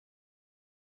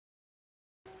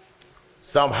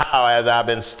Somehow, as I've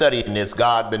been studying this,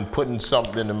 God been putting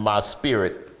something in my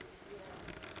spirit.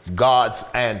 God's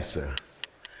answer.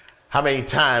 How many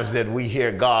times did we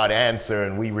hear God answer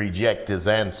and we reject his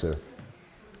answer?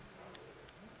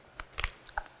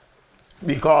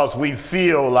 Because we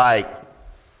feel like,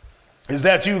 is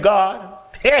that you, God?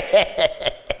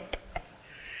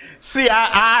 See,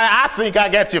 I think I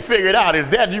got you figured out. Is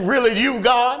that really you,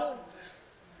 God?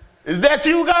 Is that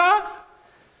you, God?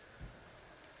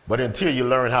 But until you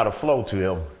learn how to flow to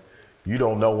him, you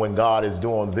don't know when God is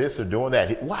doing this or doing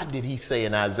that. Why did he say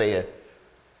in Isaiah,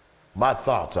 my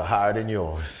thoughts are higher than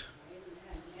yours?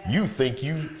 You think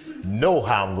you know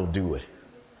how I'm going to do it.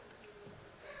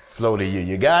 Flow to you.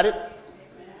 You got it?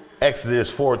 Exodus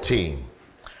 14.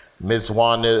 Miss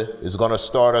Wanda is going to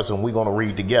start us and we're going to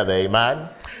read together. Amen.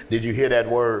 Did you hear that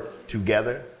word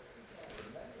together?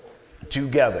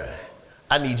 Together.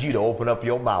 I need you to open up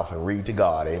your mouth and read to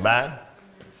God. Amen.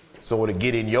 So it'll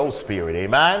get in your spirit.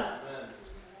 Amen.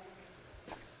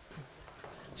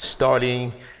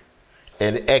 Starting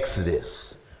in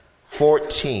Exodus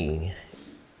 14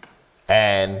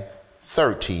 and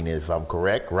 13, if I'm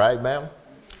correct. Right, ma'am?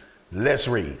 Let's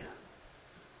read.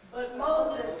 But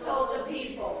Moses told the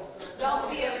people, don't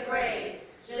be afraid.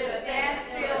 Just stand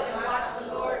still and watch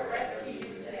the Lord rescue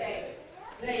you today.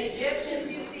 The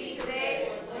Egyptians you see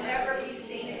today will never be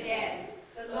seen again.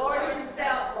 The Lord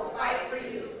himself will fight for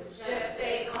you. Just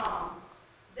stay calm.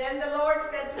 Then the Lord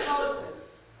said to Moses,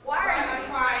 why are you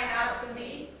crying out to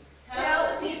me?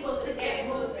 Tell the people to get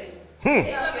moving.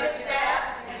 Pick up your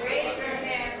staff and raise your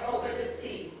hand over the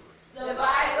sea.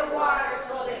 Divide the water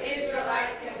so the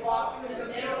Israelites can walk through the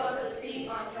middle of the sea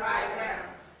on dry ground.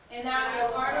 And I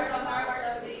will harden the hearts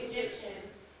of the Egyptians,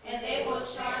 and they will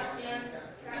charge them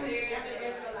after the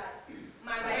Israelites.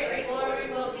 My great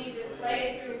glory will be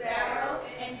displayed through Pharaoh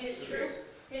and his troops,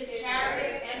 his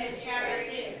chariots and his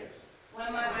charioteers.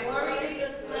 When my glory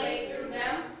is displayed through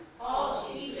them, all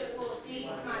Egypt will see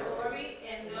my glory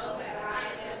and know that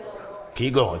I am the Lord.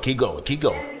 Keep going, keep going, keep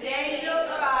going. And the angel of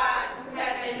God, who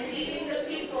had been leading the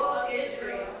people of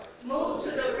Israel, moved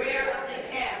to the rear of the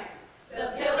camp.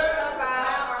 The pillar of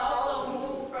cloud also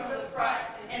moved from the front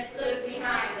and stood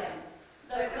behind them.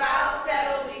 The cloud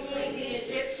settled between the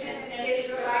Egyptians and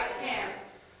Israelite camps.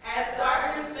 As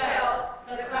darkness fell,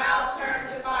 the cloud turned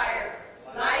to fire,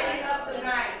 lighting up the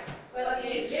night. But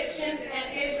the Egyptians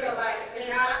and Israelites did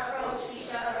not approach each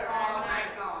other all night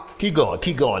long. Keep going,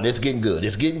 keep going. It's getting good,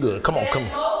 it's getting good. Come on, come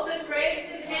Then on. Moses raised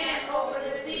his hand over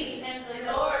the sea, and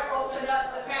the Lord opened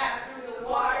up the path through the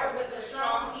water with a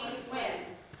strong east wind.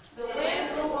 The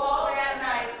wind blew all that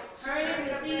night, turning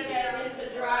the seabed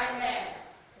into dry land.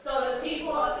 So the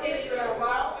people of Israel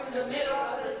walked through the middle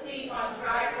of the sea on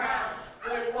dry ground,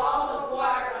 with walls of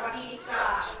water on each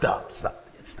side. Stop.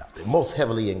 Most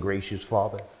heavenly and gracious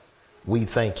Father, we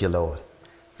thank you, Lord,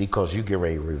 because you get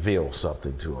ready to reveal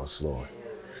something to us, Lord.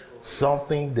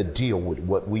 Something to deal with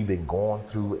what we've been going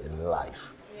through in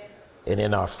life and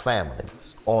in our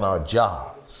families, on our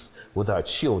jobs, with our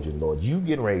children, Lord. You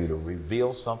get ready to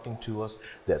reveal something to us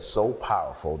that's so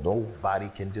powerful, nobody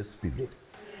can dispute it.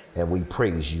 And we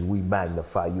praise you, we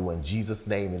magnify you in Jesus'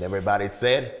 name. And everybody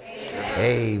said, amen.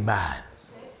 Amen.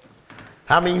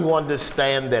 How many of you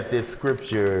understand that this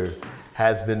scripture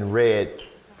has been read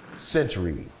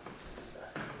centuries?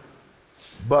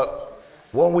 But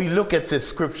when we look at this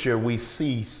scripture, we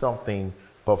see something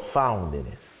profound in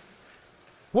it.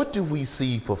 What do we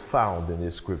see profound in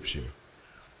this scripture?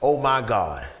 Oh my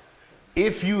God,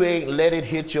 if you ain't let it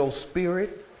hit your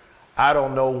spirit, I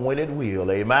don't know when it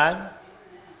will, amen?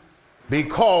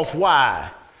 Because why?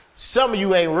 Some of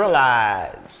you ain't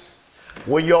realized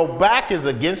when your back is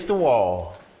against the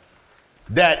wall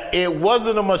that it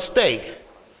wasn't a mistake,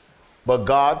 but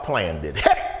God planned it.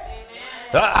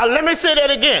 Let me say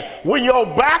that again. When your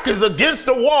back is against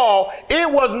the wall, it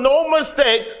was no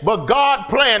mistake, but God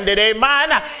planned it. Amen.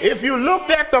 Now, if you looked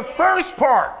at the first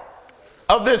part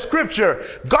of this scripture,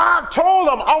 God told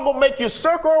them, I'm going to make you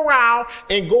circle around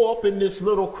and go up in this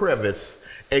little crevice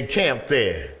and camp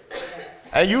there.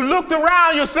 And you looked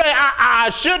around, you say, I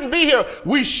shouldn't be here.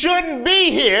 We shouldn't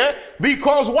be here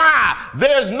because why?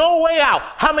 There's no way out.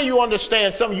 How many of you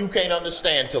understand? Some of you can't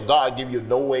understand till God give you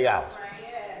no way out.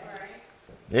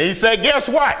 And he said, guess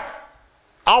what?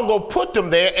 I'm going to put them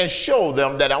there and show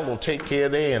them that I'm going to take care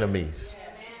of their enemies.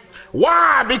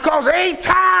 Why? Because 8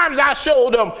 times I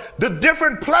showed them the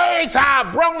different plagues, how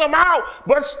I brought them out,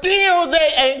 but still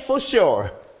they ain't for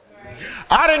sure.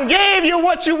 I done gave you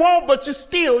what you want, but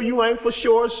you ain't for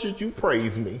sure should you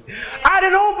praise me. I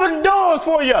done opened doors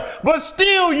for you, but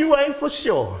still you ain't for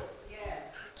sure.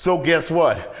 So guess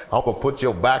what? I'm going to put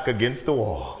your back against the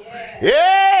wall.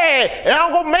 Yeah. And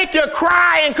I'm going to make you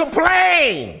cry and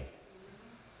complain.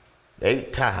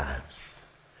 8 times.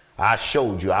 I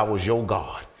showed you I was your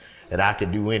God and I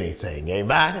could do anything.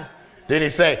 Amen. Then he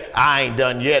say, I ain't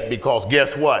done yet, because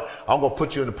guess what? I'm going to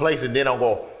put you in a place and then I'm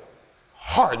going to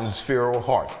harden Pharaoh's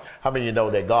heart. How many of you know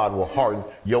that God will harden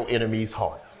your enemy's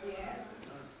heart?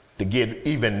 Yes. To get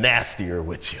even nastier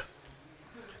with you.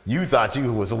 You thought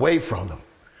you was away from them.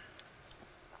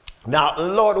 Now,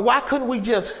 Lord, why couldn't we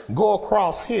just go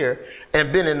across here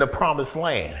and been in the promised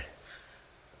land?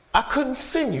 I couldn't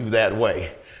send you that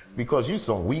way because you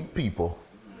some weak people.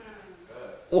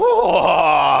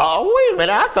 Whoa, wait a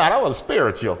minute, I thought I was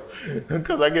spiritual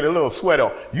because I get a little sweat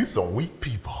on. You some weak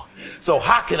people. So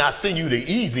how can I send you the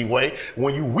easy way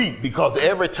when you weak? Because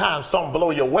every time something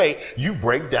blow your way, you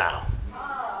break down.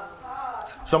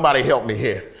 Somebody help me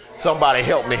here. Somebody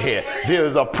help me here.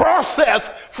 There's a process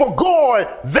for going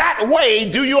that way.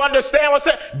 Do you understand what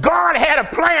I'm saying? God had a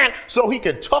plan so he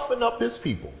could toughen up his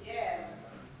people.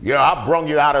 Yeah, I brung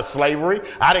you out of slavery.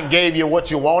 I done gave you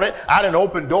what you wanted. I done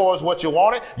opened doors what you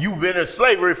wanted. You've been in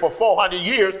slavery for 400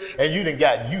 years and you done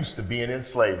got used to being in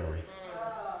slavery.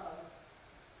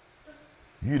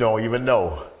 You don't even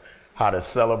know how to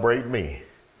celebrate me.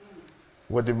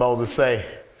 What did Moses say?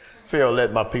 Pharaoh,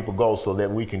 let my people go so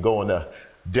that we can go in the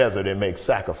desert and make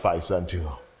sacrifice unto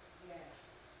him. Yes.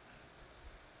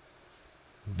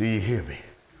 Do you hear me?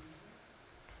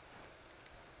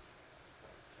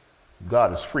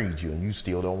 God has freed you and you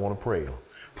still don't want to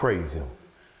praise him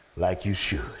like you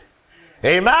should.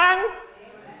 Amen? Amen.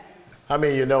 I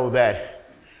mean, you know that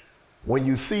when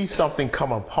you see something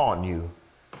come upon you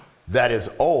that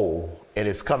is old and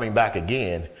it's coming back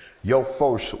again, your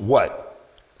first what?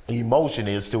 Emotion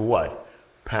is to what?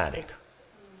 Panic.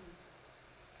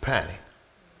 Panic.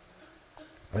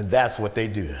 And that's what they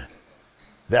do.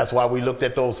 That's why we looked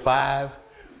at those 5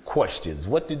 questions.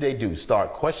 What did they do?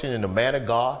 Start questioning the man of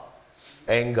God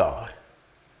and God.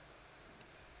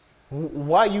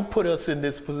 Why you put us in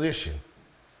this position?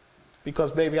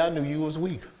 Because, baby, I knew you was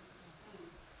weak.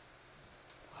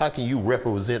 How can you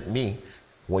represent me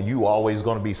when you always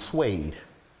going to be swayed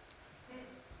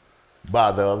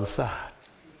by the other side?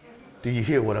 Do you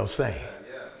hear what I'm saying?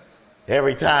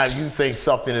 Every time you think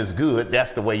something is good,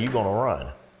 that's the way you're going to run.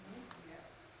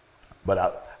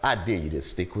 But I dare you to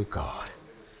stick with God.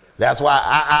 That's why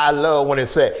I love when it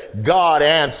said, God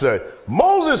answered.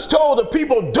 Moses told the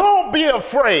people, don't be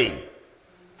afraid.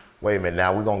 Wait a minute,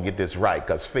 now we're going to get this right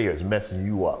because fear is messing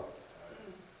you up.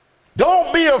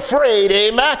 Don't be afraid,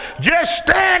 amen. Just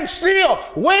stand still.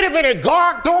 Wait a minute,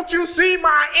 God, don't you see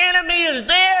my enemy is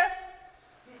there?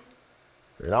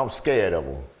 And I'm scared of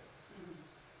him.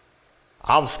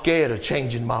 I'm scared of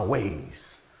changing my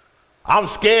ways. I'm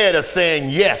scared of saying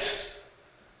yes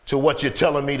to what you're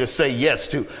telling me to say yes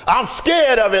to. I'm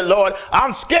scared of it, Lord.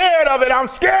 I'm scared of it. I'm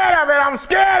scared of it. I'm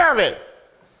scared of it.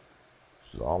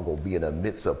 So I'm going to be in the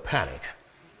midst of panic.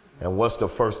 And what's the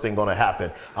first thing going to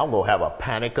happen? I'm going to have a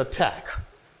panic attack.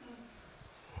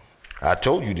 I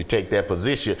told you to take that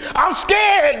position. I'm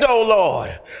scared though,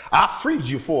 Lord. I freed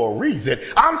you for a reason.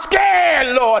 I'm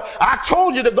scared, Lord. I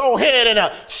told you to go ahead and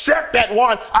accept that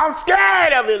one. I'm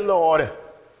scared of it, Lord.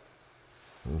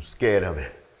 I'm scared of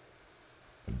it.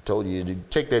 I told you to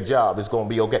take that job. It's going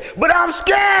to be okay. But I'm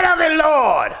scared of it,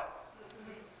 Lord.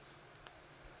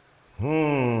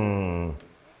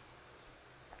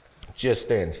 Just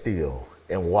stand still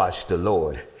and watch the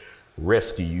Lord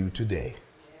rescue you today.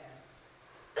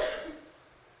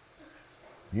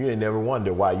 You ain't never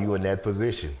wonder why you in that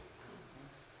position.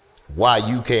 Why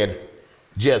you can't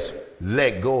just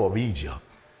let go of Egypt.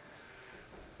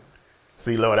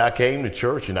 See, Lord, I came to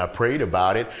church and I prayed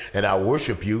about it and I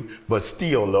worship you, but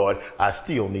still, Lord, I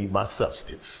still need my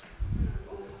substance.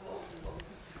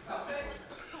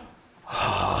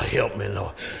 Oh, help me,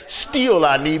 Lord. Still,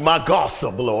 I need my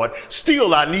gossip, Lord.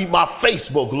 Still, I need my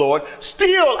Facebook, Lord.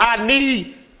 Still, I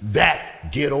need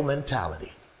that ghetto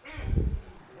mentality.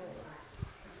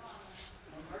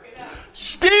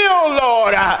 Still,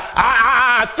 Lord,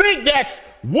 I think that's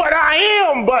what I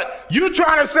am, but you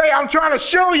trying to say, I'm trying to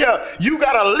show you, you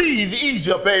got to leave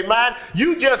Egypt, amen?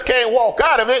 You just can't walk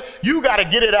out of it. You got to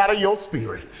get it out of your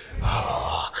spirit.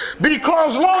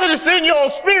 Because long as it's in your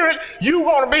spirit, you're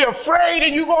going to be afraid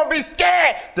and you're going to be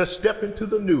scared to step into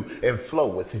the new and flow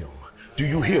with him. Do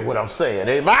you hear what I'm saying?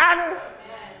 Amen?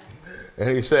 And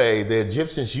he say, the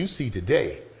Egyptians you see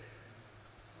today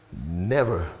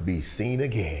never be seen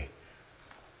again.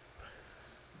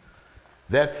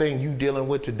 That thing you dealing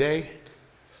with today,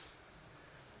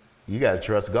 you got to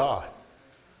trust God.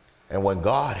 And when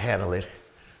God handle it,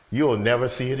 You'll never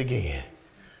see it again.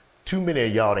 Too many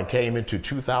of y'all that came into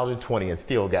 2020 and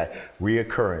still got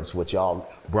reoccurrence, what y'all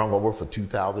brung over for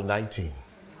 2019.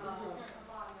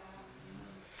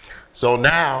 So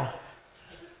now,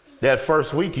 that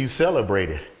first week you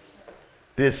celebrated.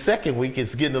 This second week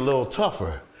it's getting a little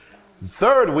tougher. The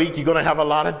third week you're going to have a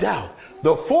lot of doubt.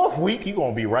 The fourth week you're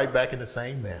going to be right back in the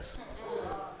same mess.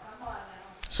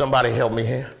 Somebody help me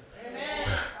here.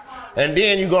 And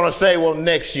then you're going to say, well,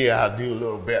 next year I'll do a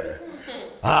little better.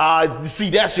 See,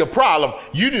 that's your problem.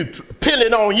 You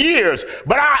depending on years.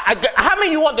 But how many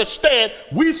of you understand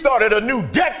we started a new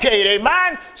decade,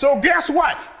 amen? So guess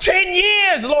what? 10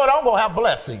 years, Lord, I'm going to have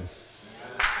blessings.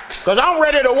 Because I'm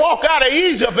ready to walk out of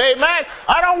Egypt, amen.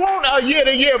 I don't want a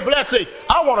year-to-year blessing.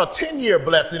 I want a 10-year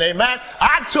blessing, amen.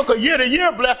 I took a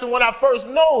year-to-year blessing when I first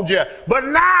knowed you. But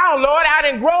now, Lord, I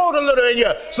done grown a little in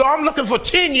you. So I'm looking for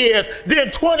 10 years,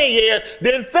 then 20 years,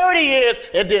 then 30 years,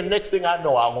 and then next thing I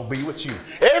know, I'm going to be with you.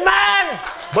 Amen.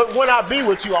 But when I be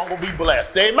with you, I'm going to be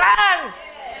blessed. Amen.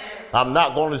 I'm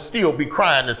not going to still be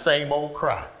crying the same old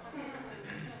cry.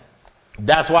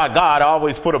 That's why God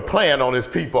always put a plan on his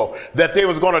people, that they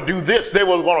was going to do this, they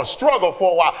was going to struggle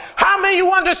for a while. How many of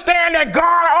you understand that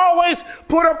God always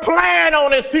put a plan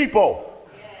on his people?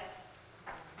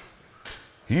 Yes.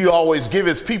 He always give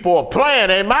his people a plan,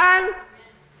 amen?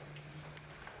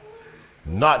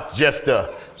 Not just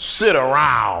to sit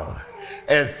around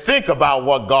and think about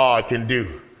what God can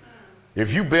do.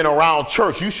 If you've been around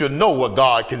church, you should know what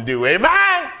God can do,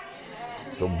 amen?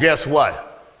 So guess what?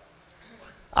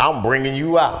 I'm bringing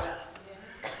you out.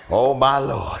 Oh, my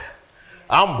Lord.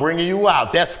 I'm bringing you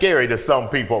out. That's scary to some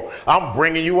people. I'm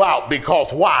bringing you out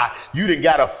because why? You didn't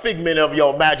got a figment of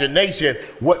your imagination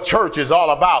what church is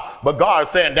all about. But God's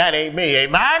saying that ain't me.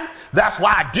 Amen. That's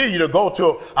why I dare you to go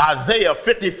to Isaiah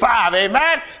 55.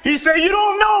 Amen. He said, you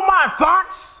don't know my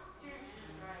thoughts.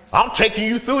 I'm taking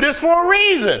you through this for a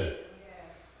reason.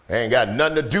 Ain't got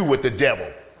nothing to do with the devil.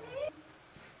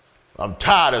 I'm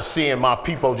tired of seeing my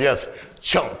people just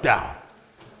chunked out.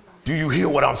 Do you hear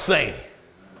what I'm saying?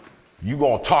 You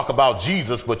gonna talk about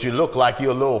Jesus, but you look like you're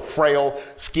a little frail,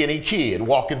 skinny kid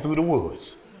walking through the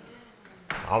woods.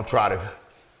 I'm trying to,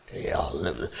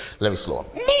 let me slow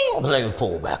up. Let me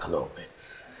pull back a little bit.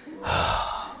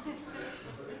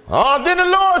 Then the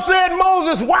Lord said,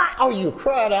 Moses, why are you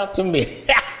crying out to me?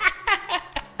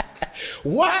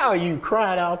 Why are you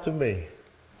crying out to me?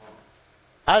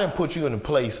 I didn't put you in a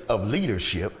place of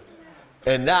leadership.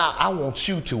 And now I want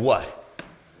you to what?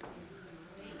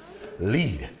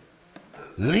 Lead.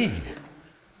 Lead.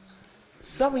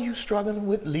 Some of you struggling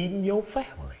with leading your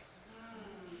family.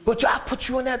 But I put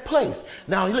you in that place.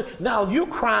 Now you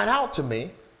crying out to me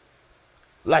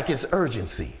like it's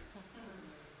urgency.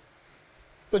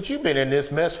 But you've been in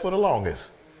this mess for the longest.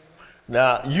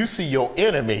 Now you see your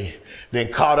enemy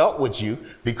then caught up with you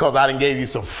because I done gave you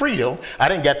some freedom. I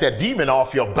didn't get that demon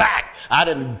off your back. I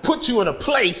didn't put you in a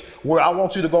place where I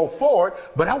want you to go forward,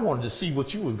 but I wanted to see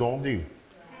what you was going to do.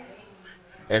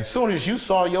 As soon as you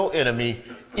saw your enemy,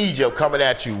 Egypt, coming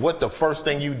at you, what the first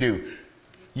thing you do?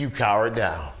 You cowered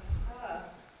down.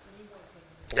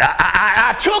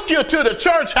 I took you to the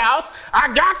church house.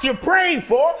 I got you prayed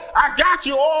for. I got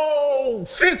you all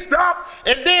fixed up.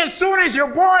 And then as soon as your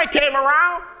boy came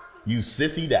around, you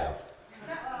sissied out.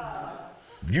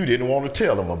 You didn't want to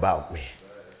tell him about me.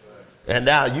 And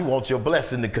now you want your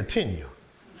blessing to continue.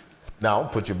 Now I'll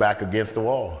put you back against the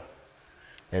wall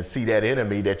and see that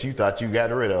enemy that you thought you got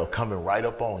rid of coming right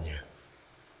up on you.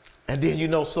 And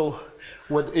then, so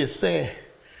what it's saying,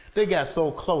 they got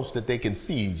so close that they can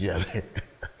see each other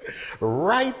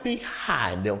right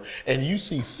behind them. And you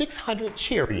see 600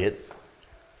 chariots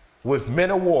with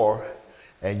men of war,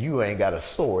 and you ain't got a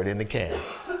sword in the camp.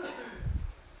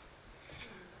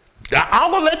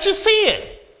 I'm going to let you see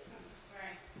it.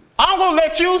 I'm going to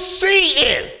let you see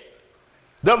it.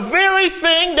 The very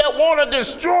thing that want to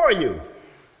destroy you.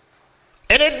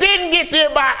 And it didn't get there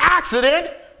by accident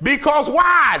because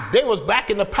why? They was back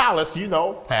in the palace,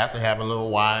 Pastor having a little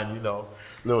wine,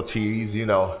 little tease,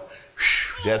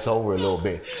 that's over a little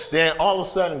bit. Then all of a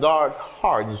sudden God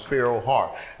hardens Pharaoh's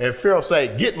heart. And Pharaoh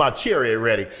say, get my chariot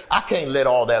ready. I can't let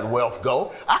all that wealth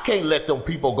go. I can't let them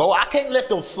people go. I can't let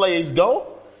those slaves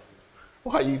go.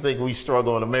 Why do you think we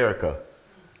struggle in America?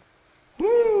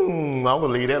 I'm going to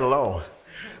leave that alone.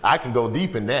 I can go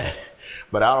deep in that,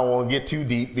 but I don't want to get too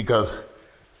deep because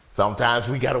sometimes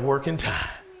we got to work in time.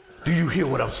 Do you hear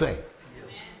what I'm saying?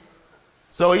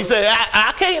 So he said,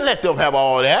 I can't let them have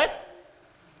all that.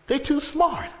 They too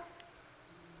smart.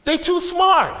 They too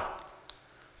smart.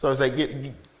 So he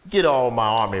said, get all my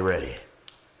army ready.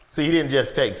 See, he didn't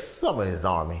just take some of his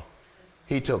army.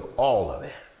 He took all of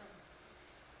it.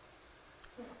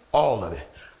 All of it.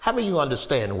 How many of you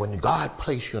understand when God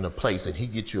placed you in a place and he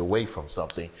gets you away from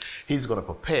something, he's going to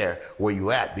prepare where you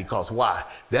at? Because why?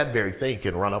 That very thing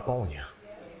can run up on you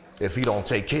if he don't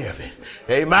take care of it.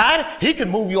 Amen? He can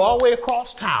move you all the way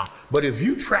across town. But if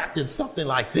you trapped in something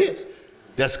like this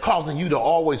that's causing you to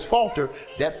always falter,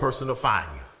 that person will find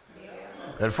you.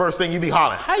 And the first thing you be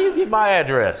hollering, how you get my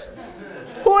address?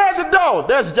 Who at the door?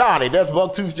 That's Johnny. That's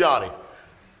Bucktooth Johnny.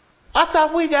 I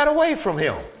thought we got away from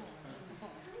him.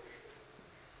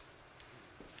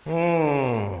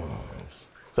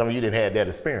 Some of you didn't have that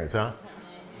experience, huh?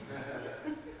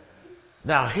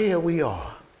 Now here we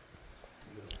are.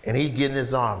 And he's getting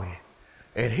his army.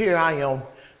 And here I am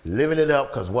living it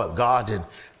up because what God didn't.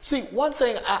 See, one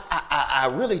thing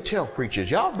I really tell preachers,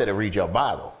 y'all better read your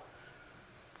Bible.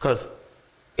 Because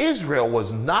Israel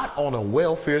was not on a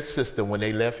welfare system when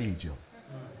they left Egypt.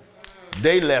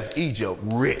 They left Egypt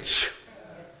rich.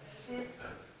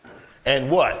 And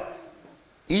what?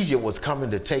 Egypt was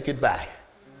coming to take it back.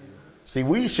 See,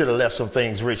 we should have left some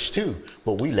things rich too,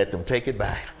 but we let them take it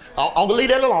back. I'm going to leave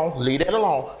that alone. Leave that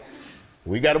alone.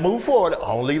 We got to move forward.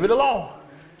 I'll leave it alone.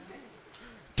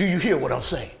 Do you hear what I'm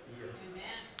saying?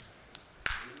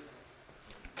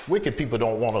 Wicked people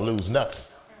don't want to lose nothing.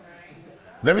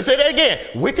 Let me say that again.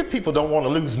 Wicked people don't want to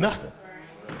lose nothing.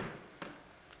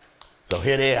 So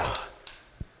here they are,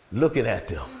 looking at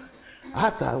them. I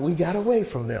thought we got away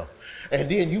from them. And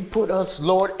then you put us,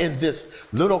 Lord, in this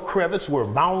little crevice where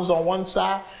mountains on one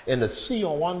side and the sea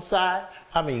on one side.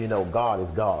 How many of you know God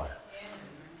is God?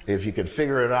 If you could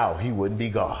figure it out, he wouldn't be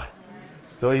God.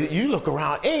 So you look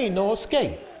around, ain't no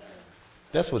escape.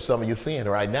 That's what some of you are seeing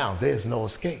right now. There's no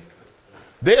escape.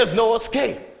 There's no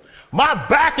escape. My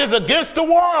back is against the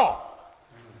wall.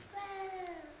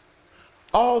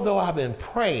 Although I've been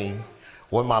praying,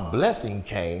 when my blessing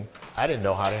came, I didn't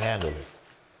know how to handle it.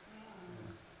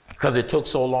 Because it took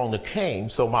so long to come,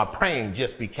 so my praying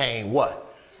just became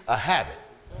what? A habit.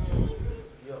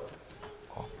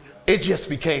 It just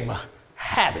became a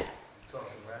habit.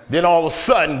 Then all of a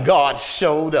sudden, God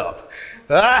showed up.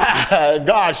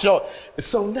 God showed.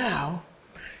 So now,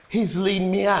 he's leading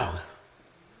me out.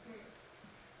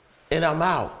 And I'm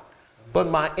out. But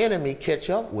my enemy catch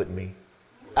up with me.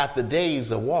 After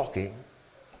days of walking,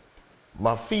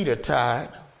 my feet are tired.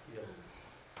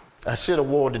 I should have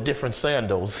wore the different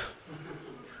sandals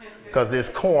because this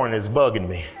corn is bugging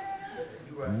me.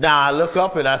 Now I look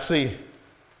up and I see,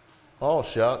 oh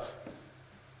shucks,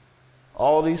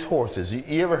 all these horses.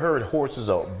 You ever heard horses,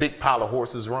 a big pile of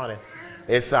horses running?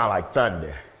 It sounds like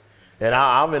thunder. And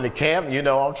I'm in the camp, you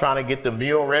know, I'm trying to get the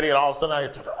meal ready, and all of a sudden I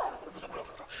hear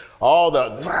all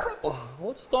the,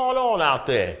 what's going on out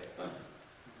there?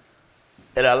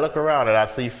 And I look around and I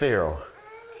see Pharaoh.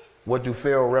 What do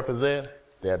Pharaoh represent?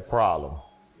 That problem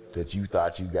that you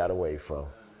thought you got away from.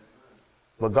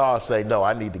 But God say, no,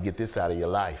 I need to get this out of your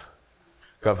life.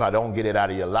 Because if I don't get it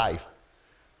out of your life,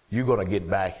 you're going to get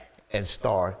back and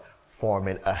start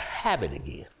forming a habit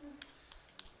again.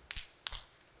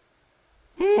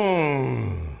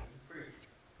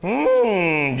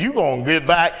 You're going to get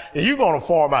back and you're going to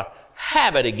form a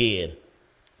habit again.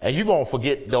 And you're going to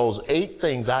forget those 8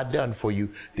 things I've done for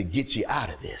you to get you out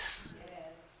of this.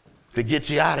 To get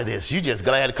you out of this. You just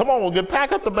glad. Come on, we'll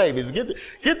pack up the babies. Get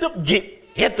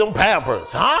them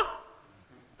Pampers, huh?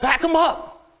 Pack them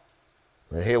up.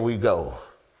 And here we go.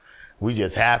 We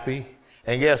just happy.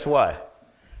 And guess what?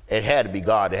 It had to be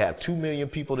God to have 2 million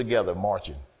people together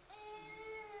marching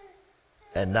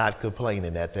and not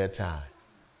complaining at that time.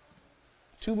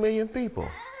 2 million people.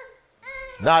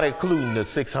 Not including the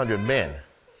 600 men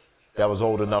that was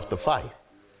old enough to fight.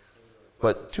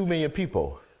 But 2 million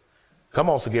people. Come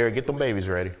on, Sagari, get them babies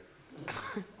ready.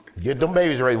 Get them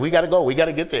babies ready. We got to go. We got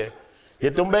to get there.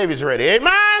 Get them babies ready.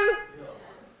 Amen?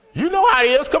 You know how it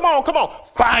is. Come on, come on.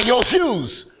 Find your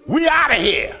shoes. We out of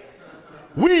here.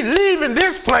 We leaving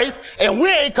this place and we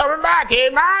ain't coming back.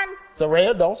 Amen?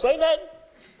 Soraya, don't say that.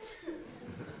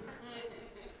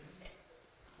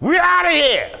 We out of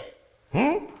here.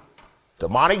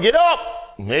 Damani, get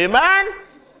up. Amen?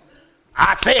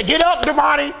 I said get up,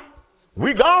 Damani.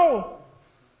 We gone.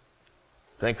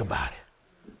 Think about it.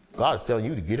 God's telling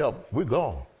you to get up. We're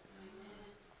gone.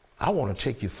 I want to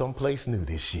take you someplace new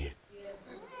this year.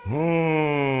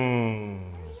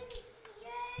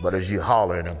 But as you're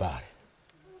hollering about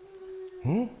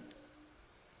it,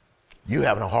 you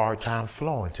having a hard time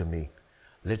flowing to me.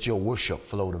 Let your worship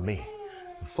flow to me.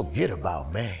 Forget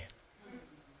about man.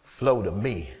 Flow to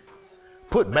me.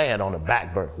 Put man on the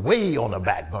back burner, way on the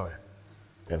back burner,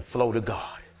 and flow to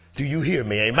God. Do you hear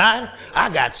me? Amen? I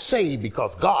got saved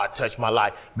because God touched my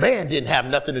life. Man didn't have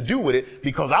nothing to do with it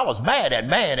because I was mad at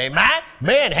man. Amen?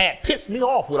 Man had pissed me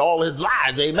off with all his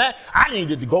lies. Amen? I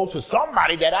needed to go to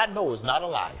somebody that I know is not a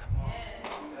liar.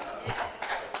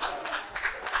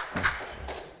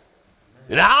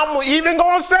 And I'm even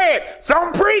going to say it.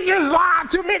 Some preachers lied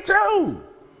to me too.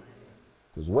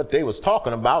 Because what they was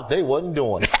talking about, they wasn't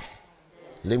doing it.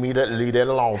 Leave that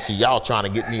alone. See, y'all trying to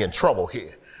get me in trouble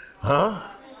here. Huh?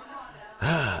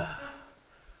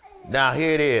 Now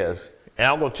here it is. And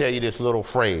I'm going to tell you this little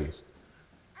phrase.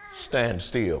 Stand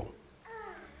still.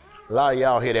 A lot of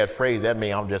y'all hear that phrase. That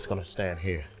means I'm just going to stand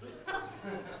here.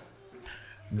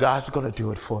 God's going to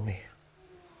do it for me.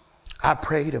 I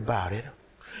prayed about it.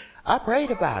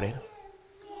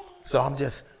 So I'm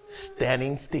just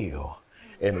standing still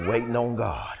and waiting on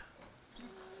God.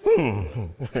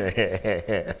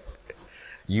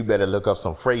 You better look up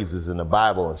some phrases in the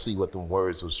Bible and see what the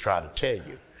words was trying to tell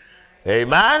you.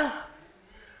 Amen?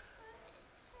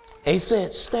 He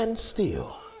said, stand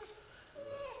still.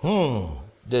 The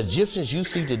Egyptians you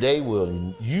see today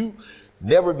will you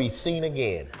never be seen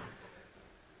again.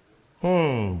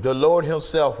 The Lord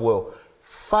himself will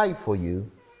fight for you.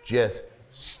 Just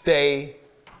stay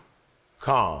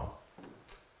calm.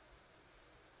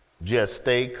 Just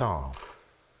stay calm.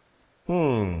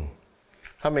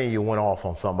 How many of you went off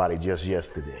on somebody just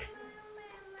yesterday?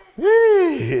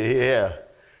 Yeah,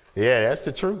 that's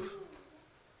the truth.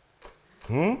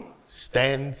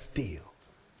 Stand still.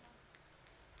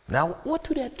 Now, what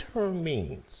do that term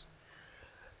means?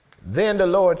 Then the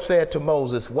Lord said to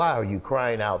Moses, why are you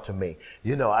crying out to me?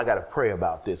 You know, I got to pray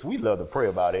about this. We love to pray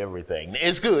about everything.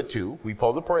 It's good too. We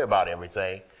supposed to pray about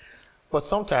everything. But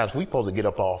sometimes we supposed to get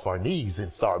up off our knees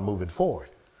and start moving forward.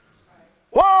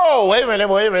 Whoa, wait a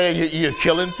minute. You're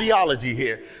killing theology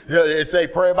here. It say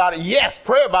pray about it. Yes,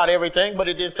 pray about everything, but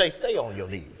it didn't say stay on your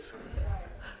knees.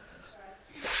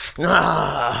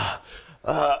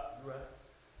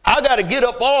 I got to get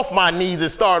up off my knees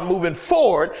and start moving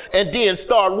forward and then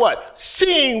start what?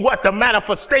 Seeing what the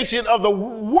manifestation of the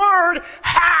word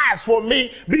has for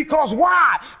me. Because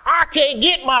why? I can't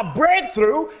get my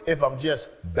breakthrough if I'm just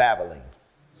babbling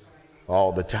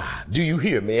all the time. Do you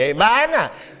hear me?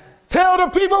 Amen? Tell the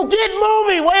people, get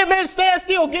moving. Wait a minute, stand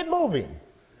still, get moving.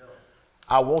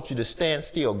 I want you to stand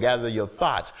still, gather your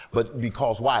thoughts. But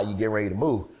because why? You get ready to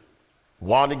move.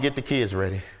 Want to get the kids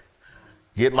ready.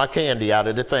 Get my candy out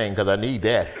of the thing because I need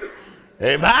that.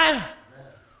 Amen?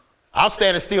 I'm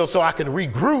standing still so I can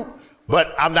regroup,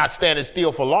 but I'm not standing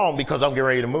still for long because I'm getting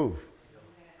ready to move.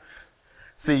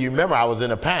 See, you remember I was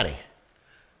in a panic.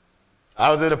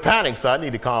 So I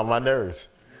need to calm my nerves.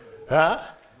 Huh?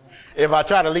 If I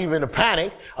try to leave in a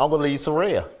panic, I'm going to leave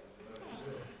Soraya.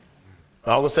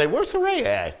 I'm going to say, where's Soraya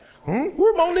at?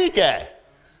 Where Monique at?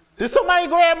 Did somebody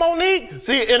grab Monique?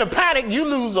 See, in a panic, you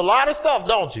lose a lot of stuff,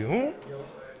 don't you?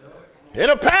 In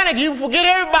a panic, you forget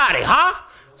everybody, huh?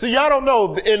 See, y'all don't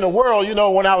know in the world, you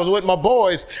know, when I was with my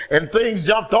boys and things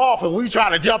jumped off and we try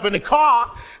to jump in the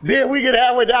car, then we get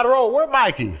halfway down the road. Where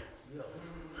Mikey?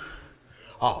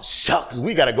 Oh, shucks,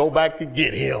 we got to go back and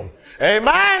get him.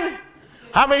 Amen?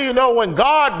 How many of you know when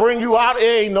God bring you out, it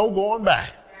ain't no going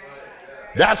back?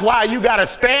 That's why you got to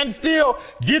stand still,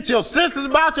 get your senses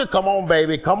about you. Come on,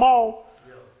 baby, come on.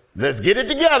 Let's get it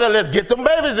together. Let's get them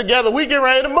babies together. We get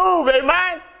ready to move,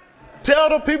 amen? Tell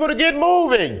the people to get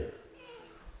moving.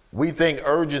 We think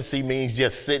urgency means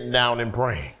just sitting down and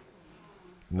praying.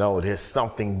 No, there's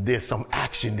some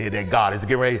action there that God is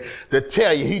getting ready to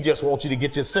tell you. He just wants you to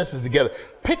get your senses together.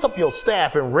 Pick up your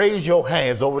staff and raise your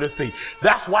hands over the sea.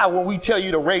 That's why when we tell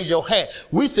you to raise your hand,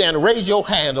 we saying raise your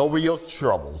hand over your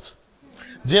troubles.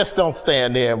 Just don't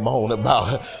stand there and moan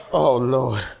about, oh,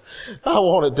 Lord, I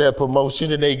wanted that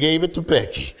promotion and they gave it to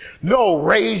Becky. No,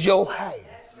 raise your hands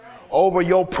over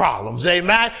your problems,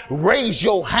 amen? Raise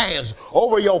your hands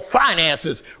over your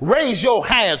finances. Raise your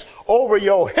hands over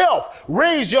your health.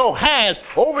 Raise your hands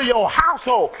over your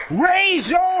household. Raise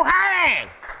your hand.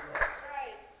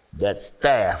 That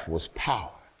staff was power.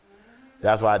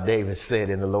 That's why David said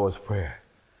in the Lord's Prayer,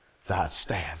 thy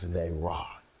staff and thy rod.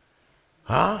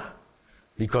 Huh?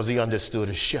 Because he understood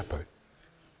a shepherd.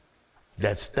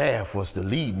 That staff was to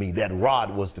lead me. That rod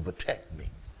was to protect me.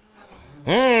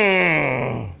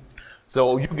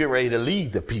 So you get ready to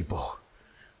lead the people.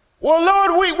 Well,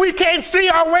 Lord, we can't see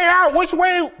our way out. Which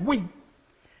way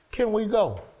can we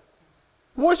go?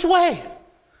 Which way?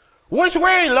 Which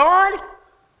way, Lord?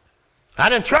 I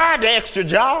done tried the extra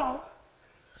job.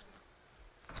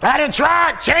 I done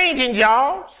tried changing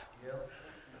jobs.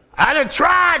 I done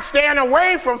tried staying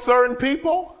away from certain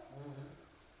people.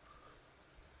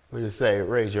 We just say,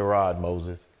 raise your rod,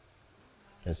 Moses.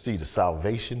 and see the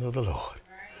salvation of the Lord.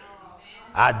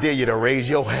 I dare you to raise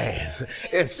your hands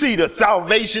and see the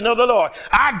salvation of the Lord.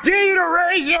 I dare you to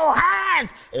raise your hands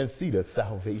and see the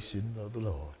salvation of the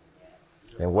Lord.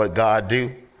 And what God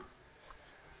do?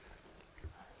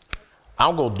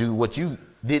 I'm going to do what you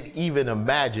didn't even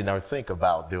imagine or think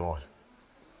about doing.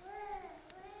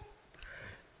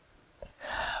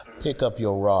 Pick up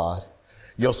your rod,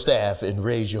 your staff, and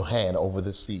raise your hand over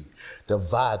the sea.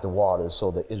 Divide the waters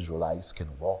so the Israelites can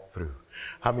walk through.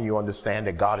 How many of you understand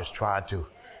that God is trying to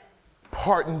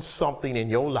pardon something in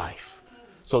your life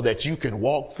so that you can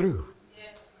walk through?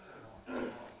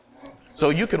 So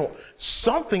you can,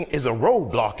 something is a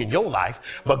roadblock in your life,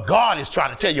 but God is trying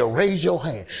to tell you, raise your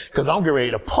hand, because I'm getting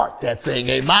ready to part that thing,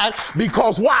 amen?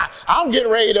 Because why? I'm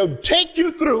getting ready to take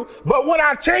you through, but when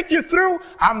I take you through,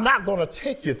 I'm not going to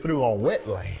take you through on wet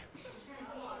land.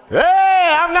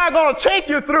 Hey, I'm not going to take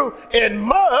you through in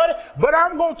mud, but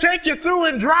I'm going to take you through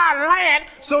in dry land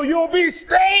so you'll be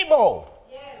stable.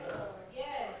 Yes, Lord. Yes.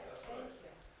 Thank you.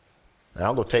 And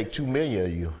I'm going to take 2 million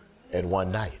of you at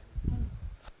one night.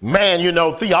 Man, you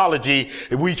know, theology,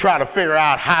 if we try to figure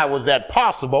out how was that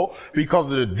possible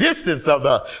because of the distance of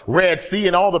the Red Sea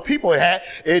and all the people it had,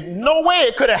 no way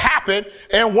it could have happened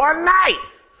in one night.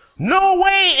 No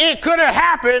way it could have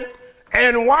happened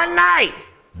in one night.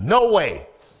 No way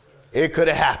it could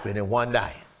have happened in one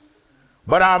night.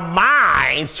 But our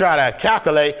minds try to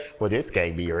calculate, well, this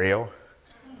can't be real.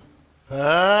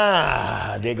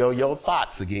 There go your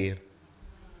thoughts again.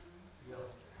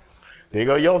 There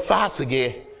go your thoughts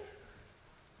again.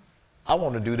 I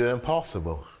want to do the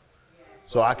impossible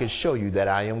so I can show you that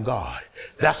I am God.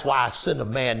 That's why I sent a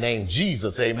man named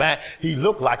Jesus, amen. He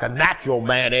looked like a natural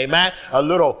man, amen. A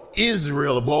little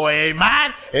Israel boy,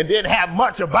 amen. And didn't have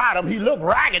much about him. He looked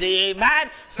raggedy,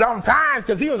 amen. Sometimes,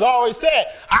 because he was always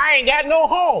said, I ain't got no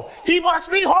home. He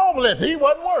must be homeless. He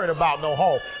wasn't worried about no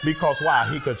home because why?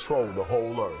 He controlled the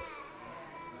whole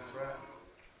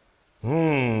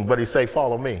earth. But he say,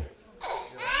 follow me.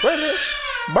 Wait a minute.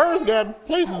 Birds got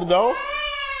places to go.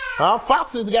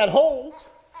 Foxes got holes.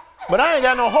 But I ain't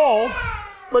got no home.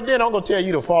 But then I'm going to tell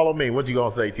you to follow me. What you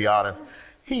going to say, Tiana?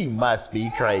 He must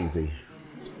be crazy.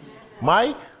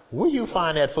 Mike, where you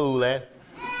find that fool at?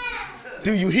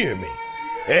 Do you hear me?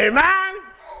 Amen?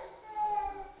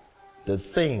 The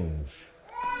things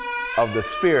of the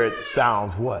Spirit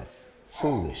sounds what?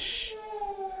 Foolish.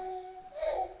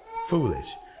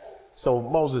 Foolish. So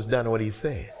Moses done what he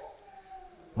said.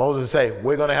 Moses said,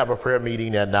 we're going to have a prayer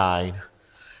meeting at 9,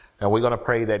 and we're going to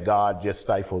pray that God just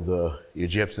stifle the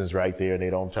Egyptians right there and they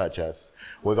don't touch us.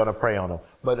 We're going to pray on them.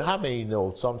 But how many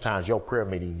know sometimes your prayer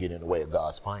meeting get in the way of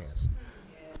God's plans?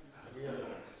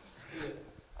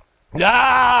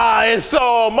 And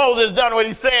so Moses done what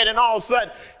he said, and all of a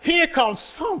sudden, here comes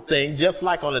something just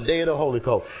like on the day of the Holy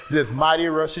Ghost, this mighty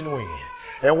rushing wind.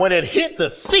 And when it hit the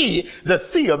sea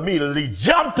immediately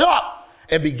jumped up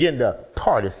and begin to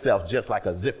part itself just like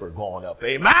a zipper going up.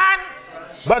 Amen?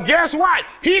 But guess what?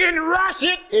 He didn't rush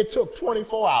it. It took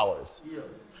 24 hours.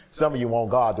 Some of you want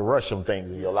God to rush some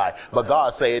things in your life. But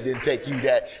God said it didn't take you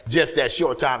just that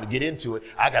short time to get into it.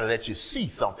 I got to let you see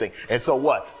something. And so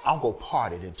what? I'm going to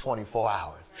part it in 24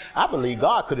 hours. I believe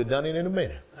God could have done it in a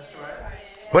minute. That's right.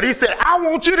 But he said, I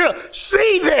want you to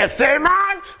see this,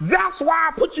 amen? That's why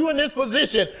I put you in this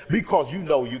position, because you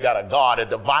know you got a God, a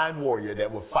divine warrior that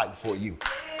will fight for you.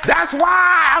 That's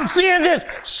why I'm seeing this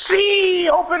sea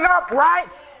open up, right?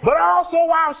 But also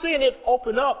while I'm seeing it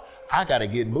open up, I got to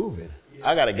get moving.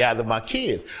 I got to gather my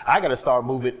kids. I got to start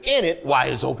moving in it while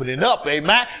it's opening up,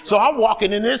 amen? So I'm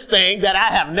walking in this thing that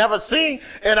I have never seen,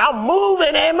 and I'm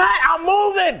moving, amen? I'm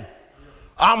moving.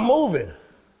 I'm moving.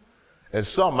 And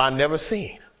some I've never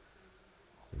seen.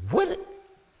 What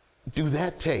do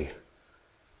that take?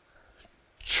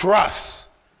 Trust.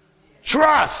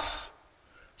 Trust.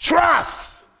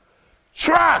 Trust.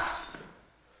 Trust.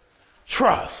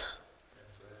 Trust.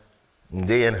 And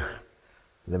then,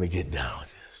 let me get down with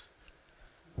this.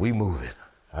 We moving.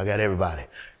 I got everybody.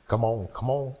 Come on, come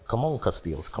on, come on,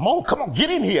 Castillos. Come on, get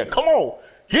in here. Come on,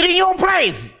 get in your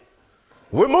place.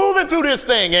 We're moving through this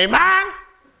thing, amen?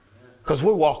 Because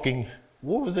we're walking,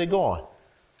 where was they going?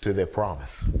 To their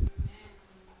promise.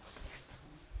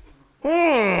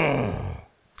 And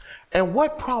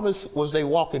what promise was they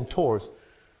walking towards?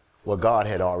 What God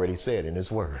had already said in his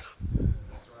word.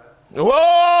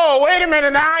 Whoa, wait a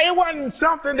minute now. It wasn't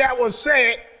something that was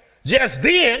said just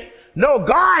then. No,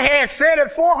 God had said it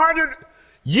 400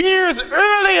 years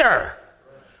earlier.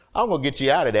 I'm going to get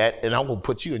you out of that, and I'm going to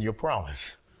put you in your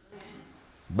promise.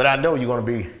 But I know you're going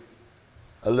to be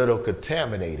a little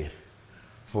contaminated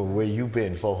for where you've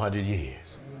been 400 years.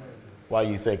 Why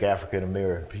you think African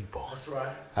American people That's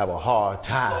right. have a hard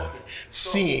time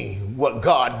seeing what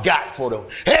God got for them?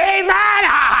 Hey, man,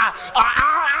 I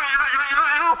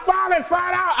finally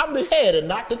find out I'm the head and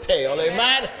not the tail,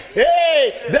 amen?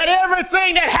 Hey, that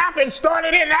everything that happened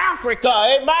started in Africa,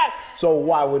 amen? So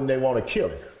why wouldn't they want to kill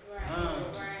it?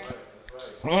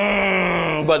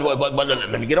 But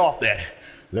let me get off that.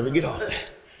 Let me get off that.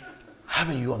 How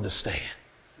many of you understand?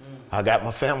 I got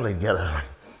my family together.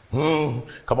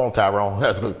 Come on, Tyrone.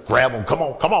 Let's go. Grab them. Come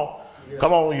on, come on. Yeah.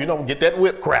 Come on, you know, get that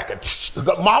whip cracker.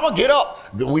 Mama, get up.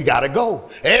 We got to go.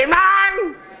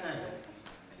 Amen.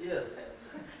 Yeah.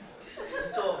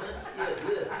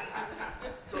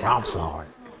 I'm sorry.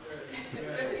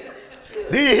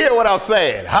 Do you hear what I'm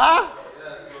saying, huh?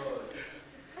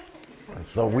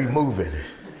 So we moving.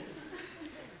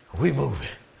 We moving.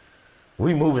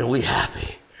 We moving. We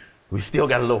happy. We still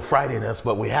got a little fright in us,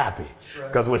 but we're happy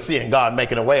because we're seeing God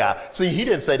making a way out. See, he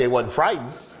didn't say they wasn't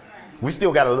frightened. We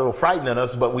still got a little fright in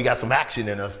us, but we got some action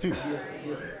in us too.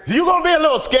 So you're going to be a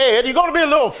little scared. You're going to be a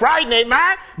little frightened,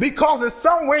 amen? Because it's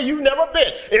somewhere you've never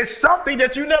been. It's something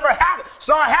that you never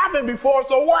saw happen before,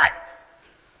 so what?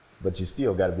 But you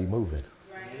still got to be moving.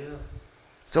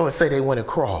 So it say they went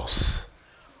across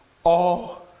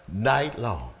all night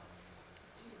long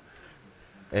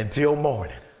until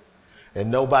morning. And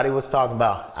nobody was talking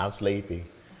about, I'm sleepy.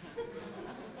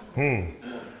 It's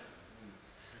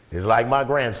like my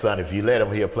grandson. If you let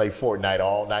him, he'll play Fortnite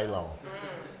all night long.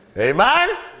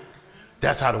 Amen?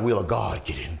 That's how the will of God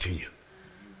get into you.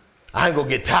 I ain't going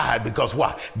to get tired because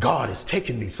why? God is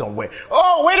taking me somewhere.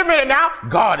 Oh, wait a minute now.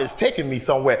 God is taking me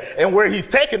somewhere. And where he's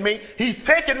taking me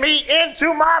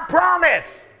into my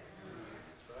promise.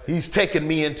 He's taking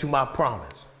me into my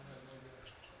promise.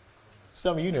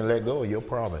 Some of you didn't let go of your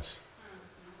promise.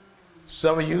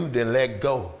 Some of you didn't let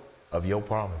go of your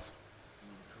promise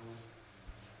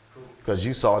because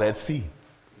you saw that sea.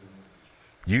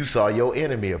 You saw your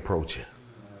enemy approaching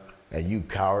and you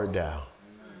cowered down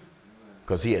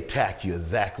because he attacked you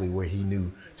exactly where he knew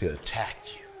to attack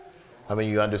you. I mean,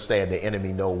 you understand the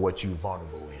enemy know what you're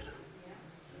vulnerable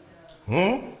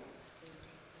in.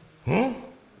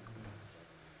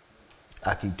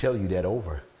 I keep telling you that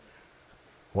over.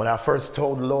 When I first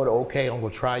told the Lord, okay, I'm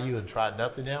going to try you and try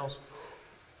nothing else,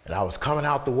 and I was coming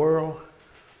out the world,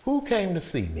 who came to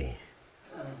see me?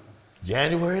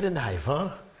 January the 9th, huh?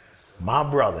 My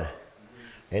brother.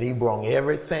 And he brought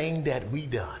everything that we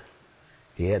done.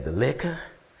 He had the liquor,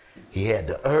 he had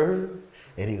the herb,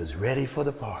 and he was ready for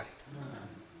the party.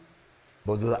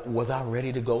 But was I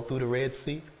ready to go through the Red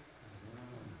Sea?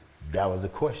 That was the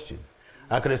question.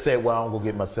 I could have said, well, I'm going to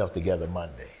get myself together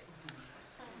Monday.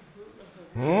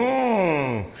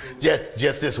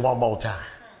 Just this one more time.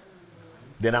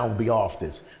 Then I'll be off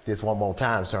this one more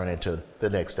time, turn into the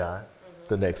next time,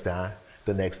 the next time,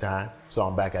 the next time. So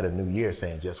I'm back at a new year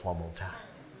saying just one more time.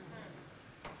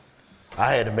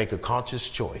 I had to make a conscious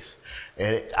choice.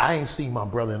 And I ain't seen my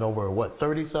brother in over,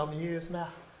 30-something years now?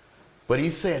 But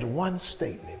he said one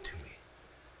statement to me.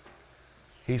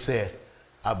 He said,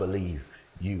 I believe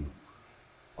you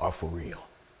are for real.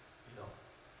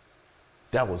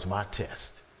 That was my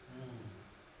test.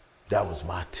 That was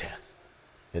my test.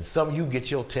 And some of you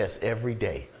get your test every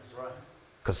day. That's right.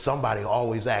 Because somebody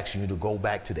always asks you to go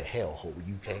back to the hellhole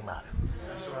you came out of.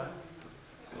 That's right.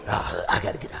 I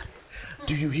got to get out of here.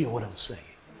 Do you hear what I'm saying?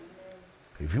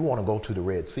 If you want to go to the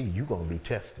Red Sea, you're going to be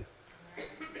tested.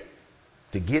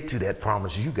 To get to that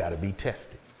promise, you got to be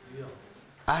tested. Yeah.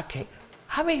 I can't.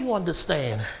 How many of you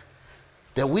understand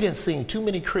that we didn't see too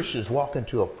many Christians walk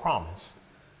into a promise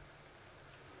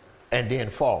and then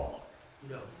fall?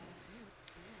 Yeah.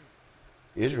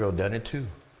 Israel done it too.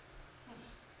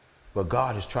 But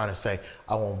God is trying to say,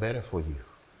 I want better for you.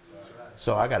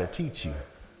 So I got to teach you.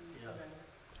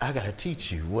 I got to teach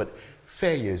you what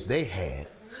failures they had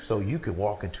so you can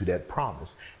walk into that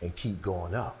promise and keep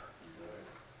going up.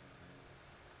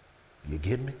 You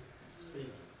get me?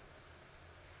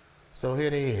 So here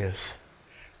it is.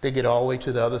 They get all the way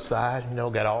to the other side,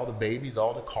 got all the babies,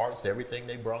 all the carts, everything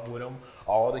they brought with them,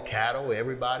 all the cattle,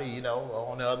 everybody,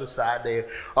 on the other side there.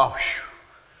 Oh,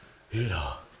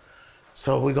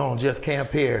 So we're going to just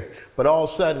camp here. But all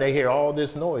of a sudden they hear all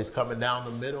this noise coming down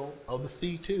the middle of the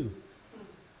sea too.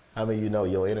 I mean,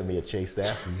 your enemy had chased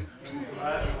after you.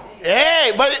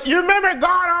 Hey, but you remember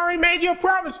God already made you a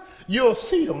promise. You'll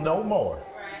see them no more.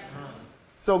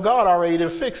 So God already done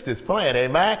fixed this plan,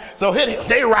 amen? So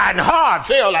they riding hard,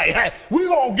 feel like, hey, we're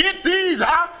going to get these,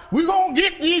 huh? We're going to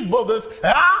get these boogers,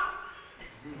 huh?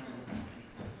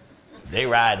 They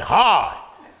riding hard.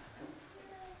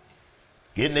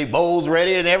 Getting their bows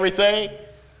ready and everything.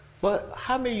 But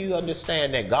how many of you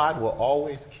understand that God will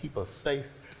always keep a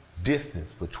safe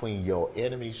distance between your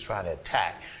enemies trying to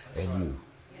attack and you?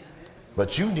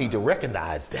 But you need to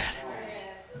recognize that.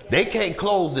 They can't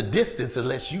close the distance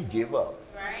unless you give up.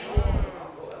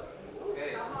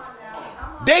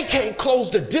 They can't close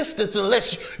the distance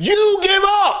unless you give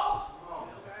up.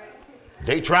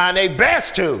 They trying their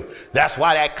best to. That's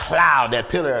why that cloud, that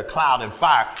pillar of cloud and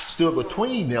fire stood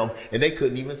between them and they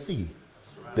couldn't even see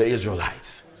the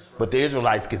Israelites. But the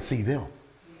Israelites could see them.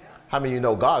 How many of you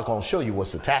know God's going to show you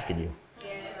what's attacking you?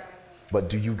 But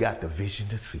do you got the vision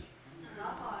to see?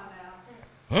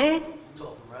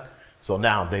 So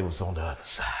now they was on the other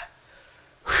side.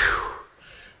 Whew.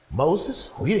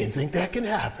 Moses, we didn't think that could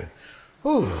happen.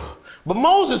 Whew. But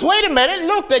Moses, wait a minute,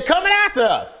 look, they're coming after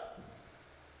us.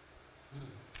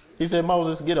 He said,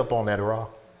 Moses, get up on that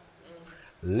rock.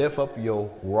 Lift up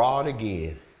your rod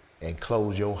again and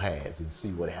close your hands and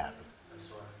see what happens.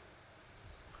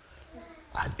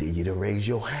 I dare you to raise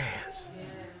your hands,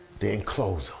 then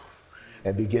close them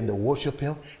and begin to worship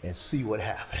him and see what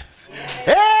happens.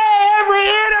 Every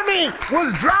enemy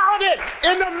was drowned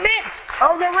in the midst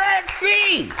of the Red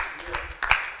Sea.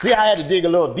 See, I had to dig a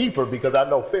little deeper because I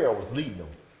know Pharaoh was leading them.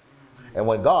 And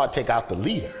when God take out the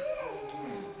leader,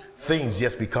 things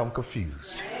just become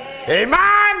confused.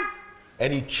 Amen.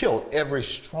 And he killed every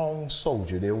strong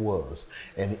soldier there was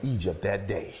in Egypt that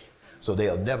day. So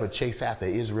they'll never chase after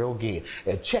Israel again.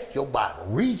 And check your Bible.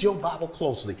 Read your Bible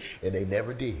closely. And they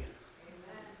never did.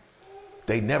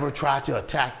 They never tried to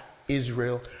attack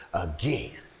Israel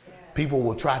again. People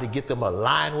will try to get them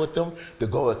aligned with them to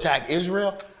go attack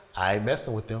Israel. I ain't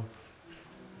messing with them.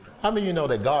 How many of you know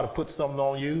that God will put something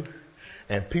on you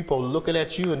and people looking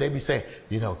at you and they be saying,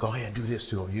 you know, go ahead and do this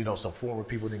to them. You know, some former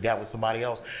people that got with somebody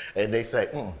else and they say,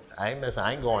 I ain't messing,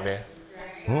 I ain't going there.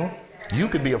 You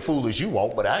can be a fool as you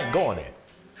want, but I ain't going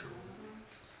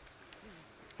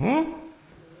there.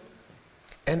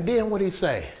 And then what he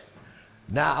say?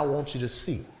 Now I want you to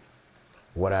see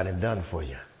what I done for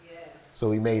you.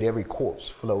 So he made every corpse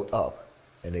float up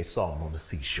and they saw him on the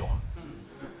seashore.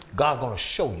 God's going to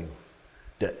show you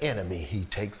the enemy he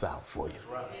takes out for you.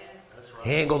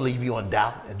 He ain't going to leave you in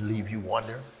doubt and leave you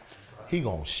wondering. He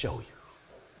going to show you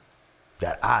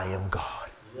that I am God.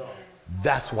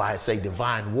 That's why I say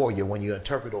divine warrior when you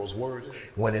interpret those words.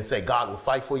 When it say God will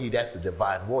fight for you, that's the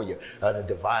divine warrior. And a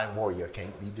divine warrior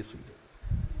can't be defeated.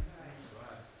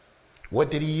 What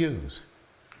did he use?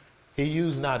 He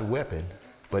used not weapon,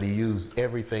 but he used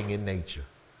everything in nature.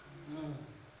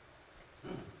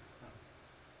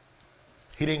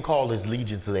 He didn't call his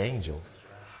legions the angels.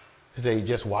 He said,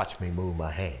 just watch me move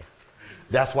my hand.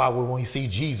 That's why when we see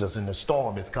Jesus and the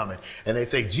storm is coming and they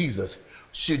say, Jesus,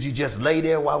 should you just lay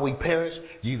there while we perish?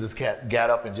 Jesus got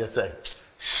up and just said,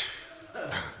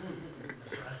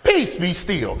 peace be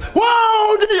still.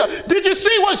 Whoa, did you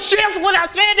see what shifts when I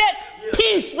said that? Yeah.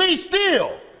 Peace be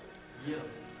still. Yeah.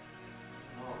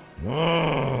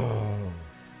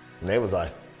 And they was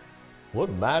like, what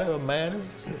manner of man is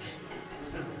this?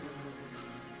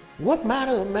 What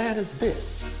manner of man is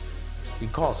this?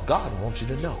 Because God wants you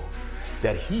to know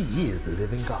that he is the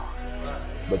living God.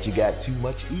 But you got too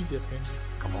much Egypt in you.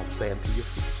 Come on, stand to your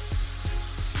feet.